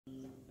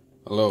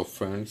Hello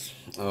friends,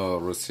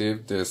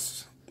 received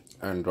this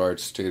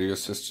Android stereo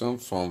system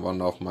from one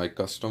of my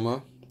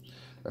customer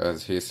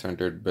as he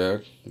sent it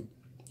back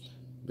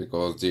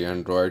because the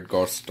Android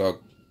got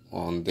stuck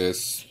on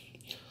this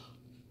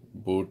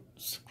boot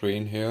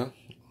screen here.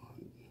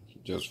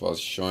 Just was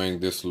showing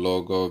this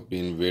logo,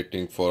 been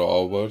waiting for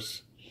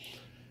hours.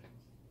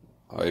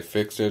 I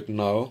fixed it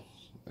now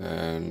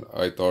and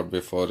I thought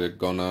before it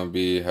gonna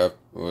be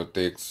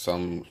take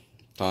some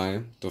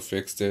time to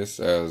fix this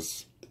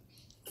as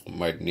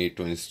might need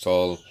to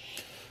install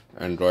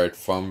Android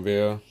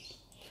firmware,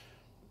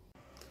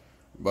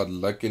 but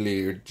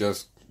luckily it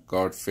just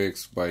got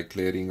fixed by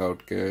clearing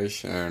out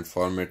cache and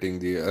formatting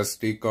the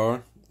SD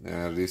card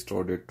and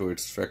restored it to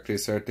its factory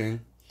setting.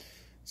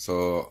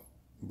 So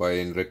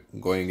by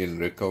going in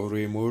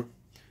recovery mode,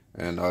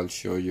 and I'll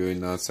show you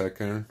in a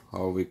second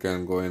how we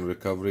can go in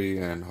recovery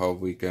and how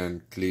we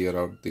can clear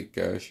out the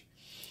cache.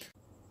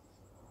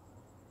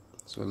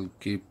 So I'll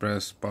keep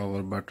press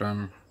power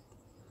button.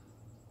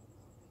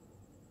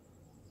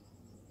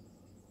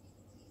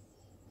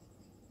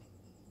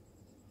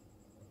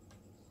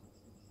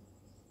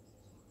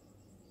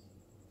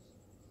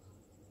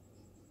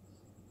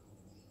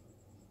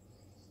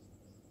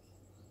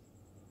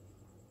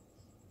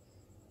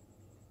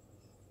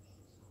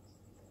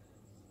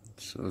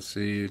 So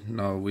see,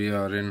 now we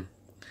are in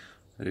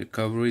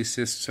recovery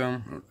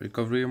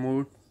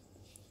mode.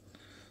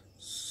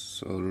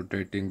 So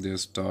rotating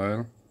this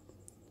dial.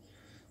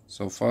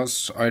 So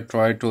first I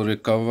try to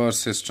recover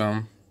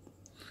system.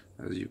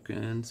 As you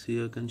can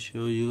see, I can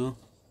show you.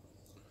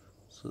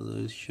 So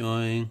there is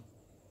showing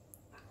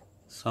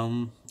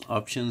some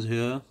options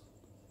here.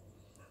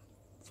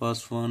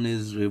 First one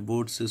is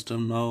reboot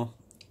system now,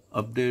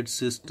 update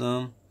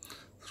system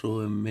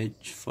through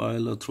image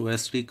file or through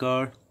SD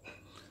card,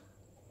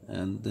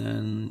 and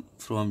then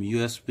from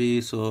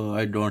USB. So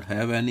I don't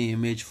have any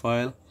image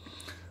file,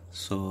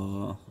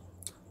 so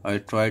I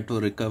try to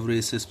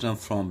recovery system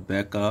from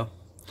backup.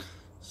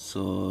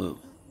 So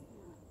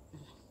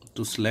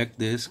to select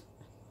this,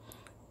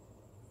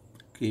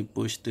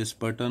 push this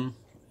button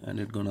and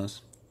it's gonna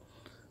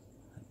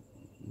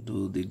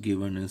do the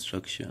given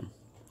instruction,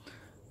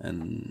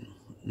 and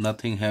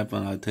nothing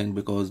happened, I think,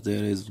 because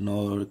there is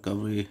no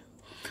recovery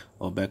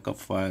or backup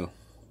file.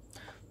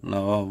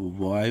 Now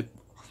wipe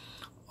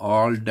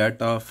all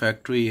data,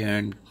 factory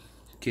and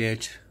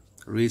cache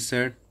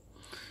reset.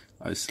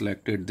 I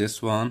selected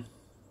this one.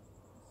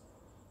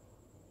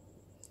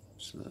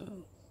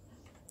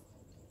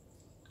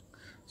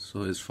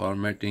 So it's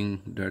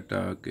formatting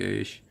data,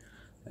 cache,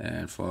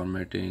 and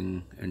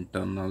formatting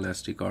internal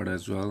SD card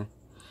as well,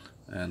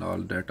 and all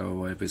data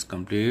wipe is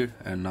complete.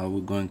 And now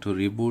we're going to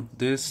reboot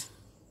this.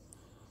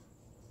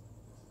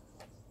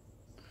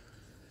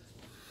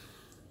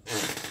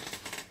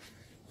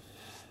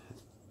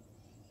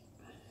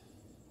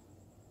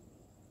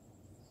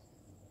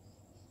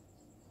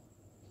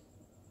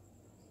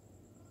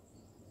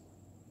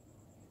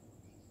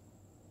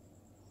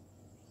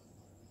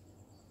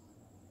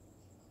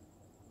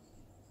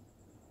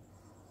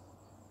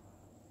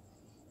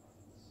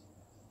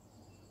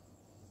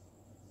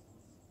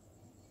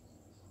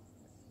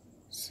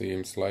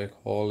 Seems like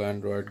whole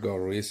Android got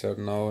reset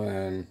now,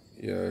 and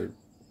yeah,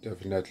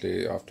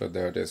 definitely after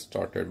that it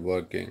started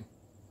working.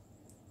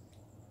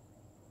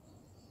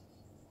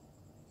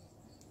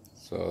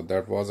 So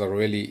that was a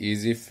really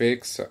easy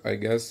fix, I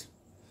guess.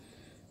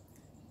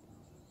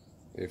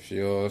 If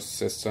your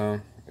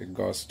system it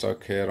got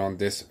stuck here on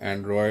this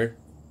Android,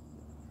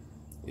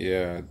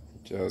 yeah,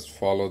 just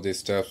follow the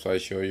steps I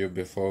show you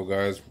before,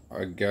 guys.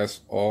 I guess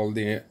all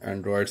the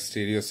Android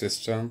stereo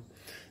system,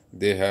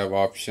 they have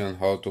option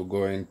how to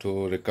go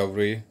into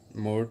recovery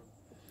mode,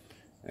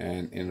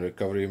 and in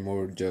recovery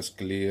mode just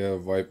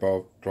wipe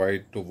out, try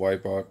to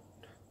wipe out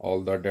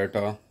all the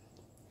data,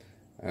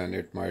 and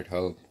it might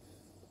help.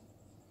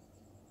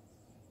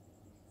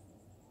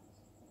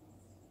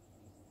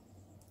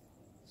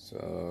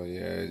 So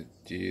yeah,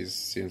 geez,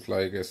 seems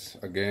like it's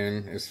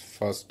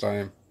first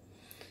time,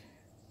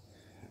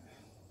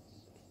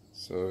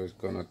 so it's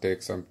gonna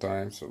take some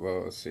time. So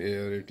well, see,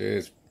 here it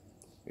is.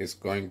 It's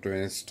going to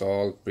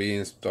install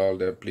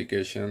pre-installed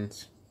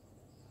applications.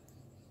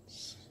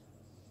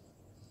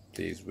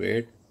 Please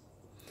wait.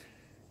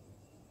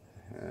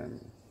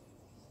 And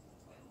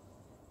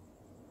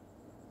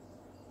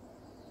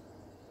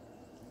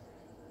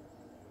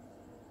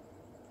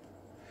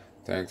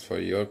thanks for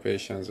your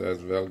patience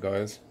as well,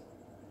 guys.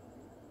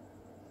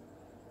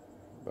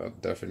 But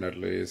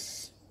definitely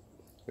it's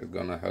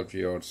gonna help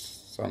you out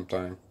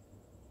sometime.